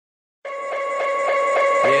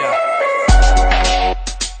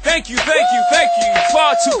Thank you,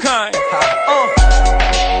 far too kind.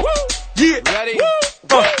 Yeah. Ready? Let's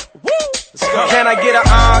go. Can I get an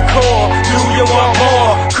encore? Do you want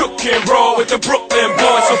more? Cook and roll with the Brooklyn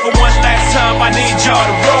boys. So for one last time, I need y'all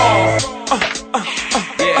to roll.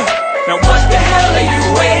 Now what the hell are you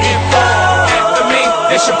waiting for? After me,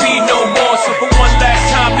 there should be no more. So for one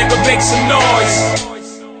last time, nigga, make some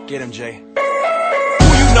noise. Get him, Jay.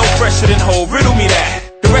 Who you know fresher than Ho? Riddle me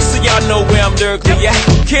that. The rest of y'all know where I'm lyrically at.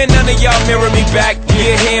 Can't none of y'all mirror me back.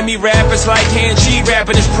 Yeah, hear me rap, it's like hand G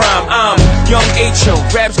rapping his prime. I'm young H.O.,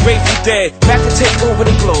 raps Grateful Dead. Back to take over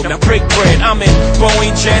the globe, now break bread. I'm in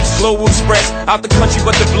Boeing Jets, Global Express. Out the country,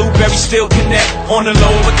 but the blueberries still connect. On the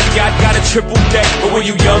low, but the yacht got a triple deck. But when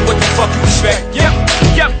you young, what the fuck you expect?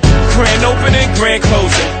 Yep. Grand opening, grand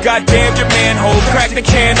closing. Goddamn your manhole, crack the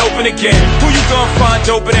can open again. Who you gonna find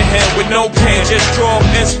open a him with no pen? Just draw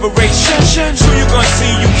inspiration. Who you gonna see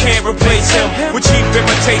you can't replace him with cheap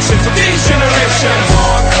imitations of these generations?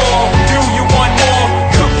 Hardcore, do you want more?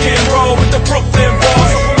 Cook and roll with the Brooklyn boys.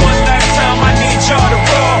 So for one last time, I need y'all to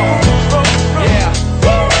roll.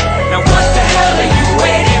 Now what the hell are you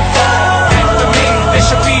waiting for? After me, there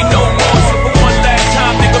should be no more. So for one last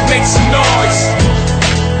time, nigga, make some noise.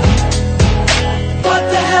 What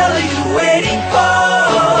the hell are you waiting for?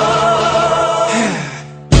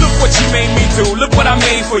 Look what you made me do, look what I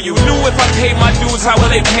made for you. Knew if I paid my dues, how will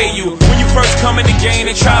they pay you? When you first come in the game,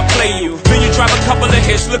 they try to play you. Then you drop a couple of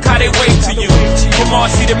hits, look how they wait to you. From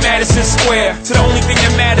Marcy to Madison Square, to the only thing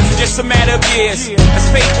that matters is just a matter of years. As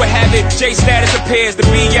fate would have it, J status appears to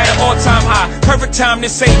be at an all-time high. Perfect time to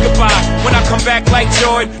say goodbye. When I come back like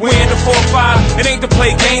Jordan, we're in the 4-5. It ain't to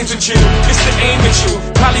play games with you, it's to aim at you.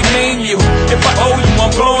 Probably name you. If I owe you,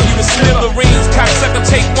 I'm blowing you to smithereens. Cocksucker,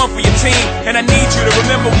 take one for your team. And I need you to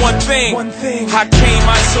remember one thing. I came,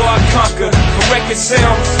 I saw, I conquered. For record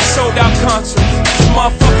sales, sold out concerts.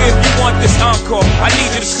 Motherfucker, if you want this encore, I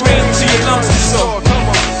need you to scream till your lungs are sore.